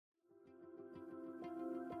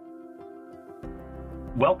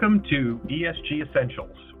Welcome to ESG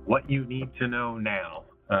Essentials, What You Need to Know Now,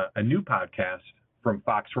 a new podcast from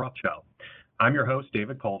Fox Rothschild. I'm your host,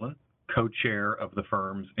 David Colvin, co-chair of the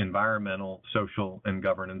firm's Environmental, Social, and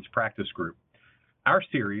Governance Practice Group. Our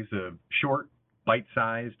series of short,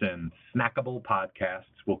 bite-sized, and snackable podcasts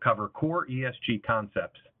will cover core ESG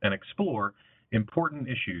concepts and explore important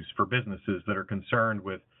issues for businesses that are concerned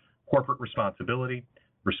with corporate responsibility,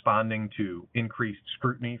 responding to increased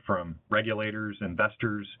scrutiny from regulators,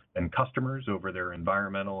 investors, and customers over their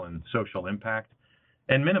environmental and social impact,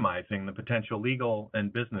 and minimizing the potential legal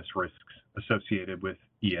and business risks associated with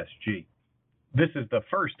ESG. This is the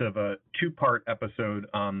first of a two-part episode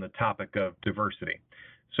on the topic of diversity.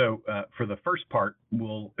 So for the first part,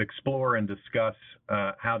 we'll explore and discuss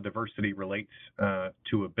how diversity relates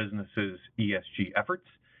to a business's ESG efforts.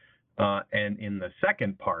 And in the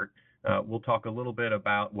second part, we'll talk a little bit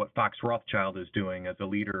about what Fox Rothschild is doing as a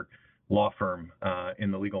leader law firm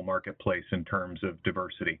in the legal marketplace in terms of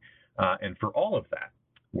diversity. And for all of that,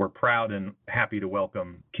 we're proud and happy to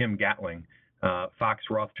welcome Kim Gatling, Fox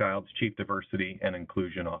Rothschild's Chief Diversity and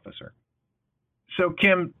Inclusion Officer. So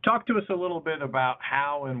Kim, talk to us a little bit about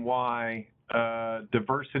how and why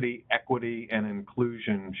diversity, equity, and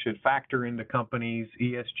inclusion should factor into companies'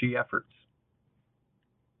 ESG efforts.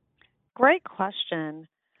 Great question.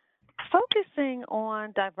 Focusing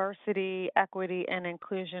on diversity, equity, and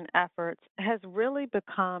inclusion efforts has really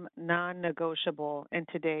become non-negotiable in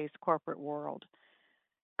today's corporate world.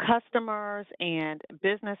 Customers and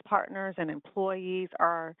business partners and employees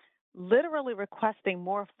are literally requesting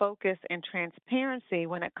more focus and transparency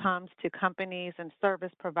when it comes to companies and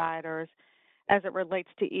service providers as it relates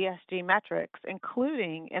to ESG metrics,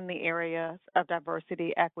 including in the areas of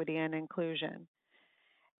diversity, equity, and inclusion.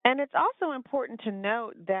 And it's also important to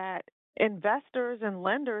note that investors and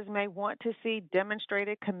lenders may want to see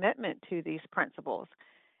demonstrated commitment to these principles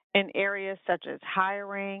in areas such as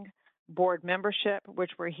hiring, board membership,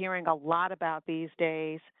 which we're hearing a lot about these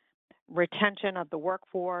days, retention of the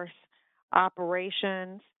workforce,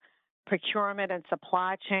 operations, procurement and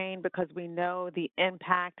supply chain, because we know the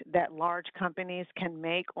impact that large companies can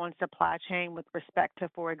make on supply chain with respect to,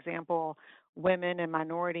 for example, women and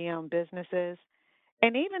minority-owned businesses,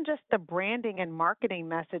 and even just the branding and marketing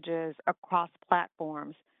messages across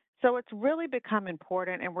platforms. So it's really become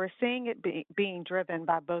important, and we're seeing it being driven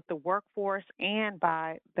by both the workforce and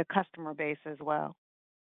by the customer base as well.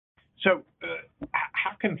 So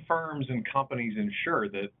how can firms and companies ensure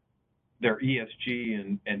that their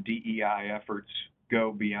ESG and DEI efforts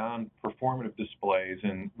go beyond performative displays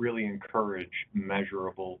and really encourage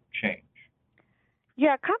measurable change?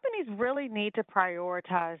 Yeah, companies really need to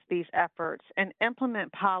prioritize these efforts and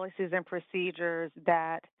implement policies and procedures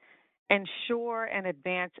that ensure and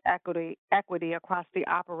advance equity across the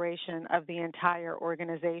operation of the entire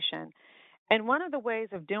organization. And one of the ways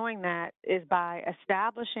of doing that is by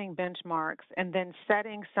establishing benchmarks and then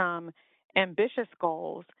setting some ambitious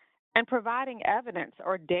goals and providing evidence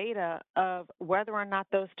or data of whether or not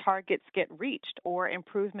those targets get reached or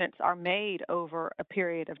improvements are made over a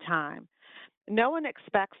period of time. No one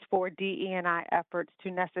expects for DE&I efforts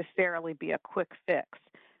to necessarily be a quick fix,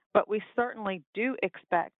 but we certainly do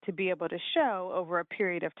expect to be able to show over a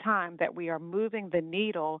period of time that we are moving the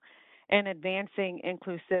needle in advancing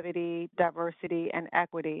inclusivity, diversity, and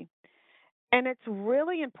equity. And it's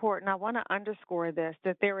really important, I want to underscore this,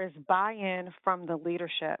 that there is buy-in from the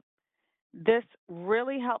leadership. This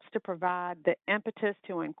really helps to provide the impetus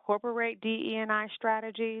to incorporate DE&I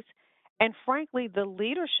strategies. And frankly, the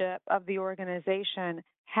leadership of the organization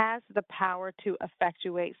has the power to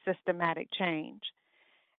effectuate systematic change.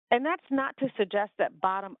 And that's not to suggest that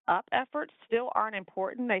bottom-up efforts still aren't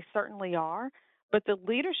important. They certainly are. But the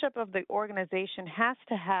leadership of the organization has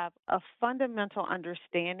to have a fundamental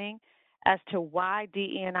understanding as to why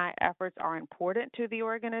DE&I efforts are important to the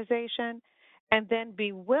organization, and then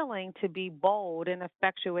be willing to be bold in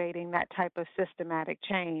effectuating that type of systematic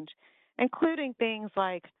change, including things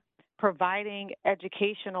like providing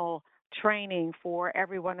educational training for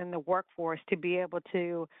everyone in the workforce to be able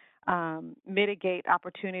to mitigate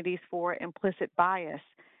opportunities for implicit bias,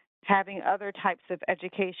 having other types of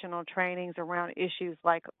educational trainings around issues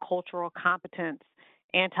like cultural competence,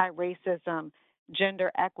 anti-racism,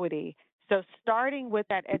 gender equity. So starting with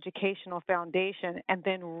that educational foundation and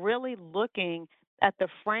then really looking at the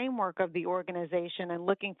framework of the organization and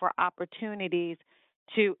looking for opportunities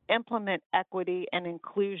to implement equity and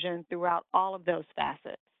inclusion throughout all of those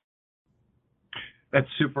facets. That's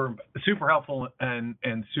super helpful and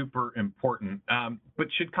super important. But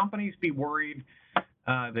should companies be worried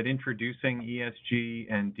that introducing ESG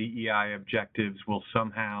and DEI objectives will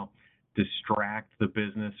somehow distract the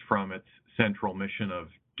business from its central mission of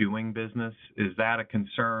doing business? Is that a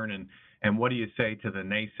concern? And what do you say to the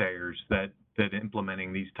naysayers that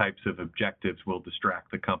implementing these types of objectives will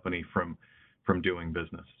distract the company from doing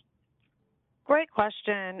business? Great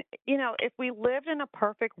question. If we lived in a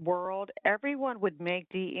perfect world, everyone would make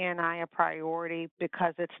DE&I a priority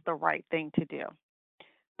because it's the right thing to do.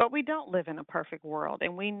 But we don't live in a perfect world,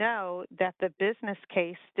 and we know that the business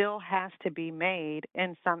case still has to be made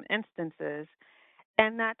in some instances,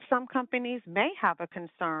 and that some companies may have a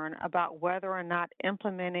concern about whether or not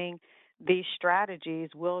implementing these strategies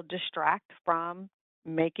will distract from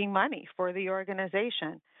making money for the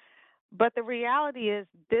organization. But the reality is,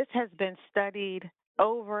 this has been studied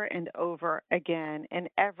over and over again in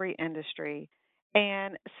every industry.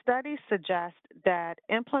 And studies suggest that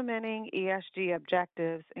implementing ESG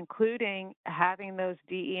objectives, including having those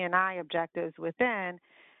DE&I objectives within,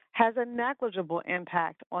 has a negligible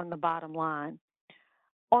impact on the bottom line.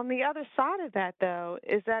 On the other side of that, though,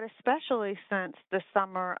 is that especially since the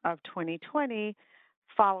summer of 2020,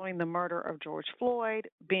 following the murder of George Floyd,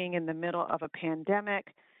 being in the middle of a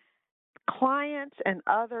pandemic, clients and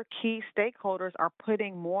other key stakeholders are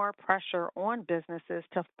putting more pressure on businesses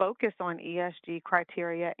to focus on ESG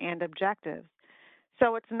criteria and objectives.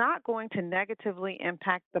 So it's not going to negatively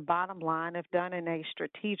impact the bottom line if done in a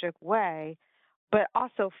strategic way, but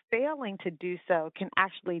also failing to do so can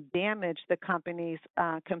actually damage the company's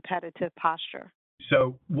competitive posture.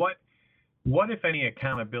 So what, if any,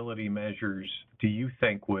 accountability measures do you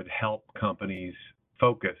think would help companies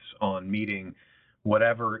focus on meeting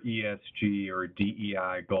whatever ESG or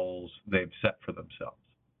DEI goals they've set for themselves?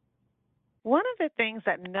 One of the things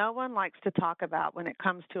that no one likes to talk about when it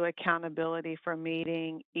comes to accountability for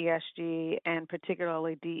meeting ESG and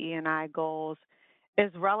particularly DE&I goals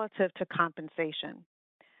is relative to compensation.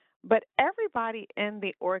 But everybody in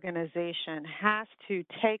the organization has to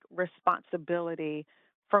take responsibility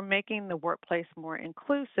for making the workplace more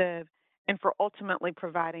inclusive and for ultimately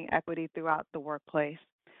providing equity throughout the workplace.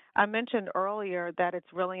 I mentioned earlier that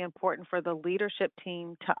it's really important for the leadership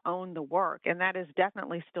team to own the work, and that is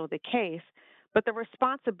definitely still the case, but the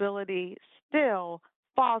responsibility still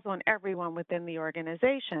falls on everyone within the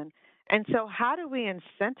organization. And so how do we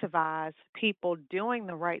incentivize people doing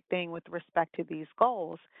the right thing with respect to these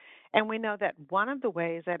goals? And we know that one of the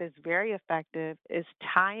ways that is very effective is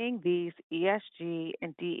tying these ESG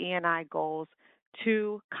and DE&I goals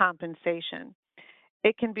to compensation.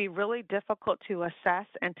 It can be really difficult to assess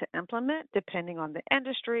and to implement depending on the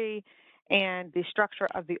industry and the structure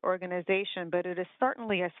of the organization, but it is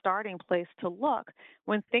certainly a starting place to look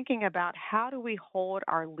when thinking about how do we hold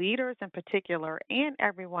our leaders in particular and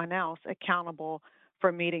everyone else accountable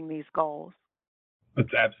for meeting these goals.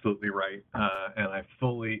 That's absolutely right, and I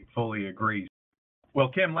fully agree. Well,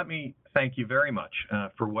 Kim, let me thank you very much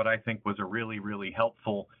for what I think was a really, really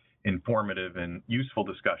helpful, informative, and useful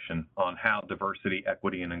discussion on how diversity,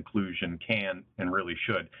 equity, and inclusion can and really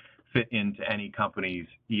should fit into any company's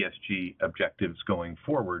ESG objectives going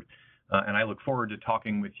forward. And I look forward to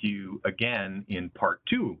talking with you again in part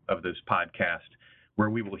 2 of this podcast, where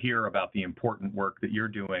we will hear about the important work that you're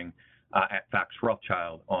doing at Fox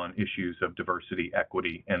Rothschild on issues of diversity,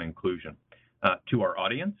 equity, and inclusion. To our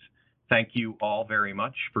audience, thank you all very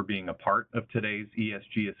much for being a part of today's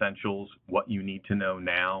ESG Essentials What You Need to Know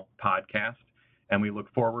Now podcast, and we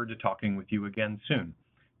look forward to talking with you again soon.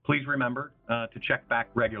 Please remember to check back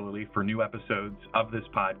regularly for new episodes of this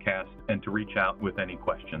podcast and to reach out with any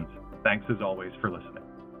questions. Thanks as always for listening.